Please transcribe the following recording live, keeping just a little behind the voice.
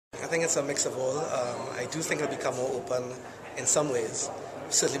I think it's a mix of all. I do think it'll become more open in some ways,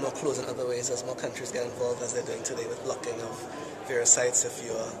 certainly more closed in other ways as more countries get involved, as they're doing today with blocking of various sites if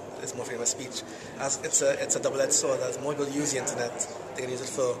there's more freedom of speech. As it's a double-edged sword. As more people use the internet, they can use it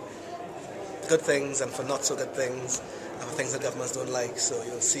for good things and for not so good things, and for things that governments don't like. So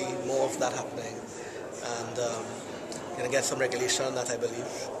you'll see more of that happening, and you're going to get some regulation on that, I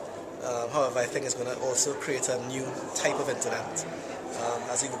believe. However, I think it's going to also create a new type of internet,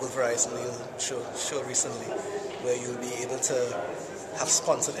 as you Google Verizon showed recently, where you'll be able to have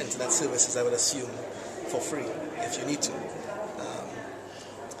sponsored internet services, I would assume, for free if you need to.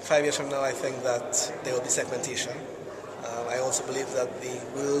 5 years from now, I think that there will be segmentation. I also believe that the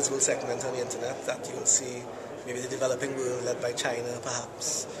worlds will segment on the internet, that you will see maybe the developing world led by China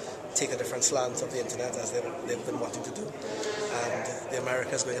perhaps take a different slant of the internet as they've been wanting to do, and the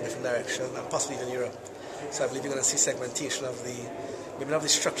Americas going a different direction, and possibly even Europe. So I believe you're going to see segmentation of maybe not of the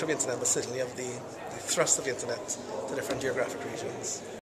structure of the internet, but certainly of the thrust of the internet to different geographic regions.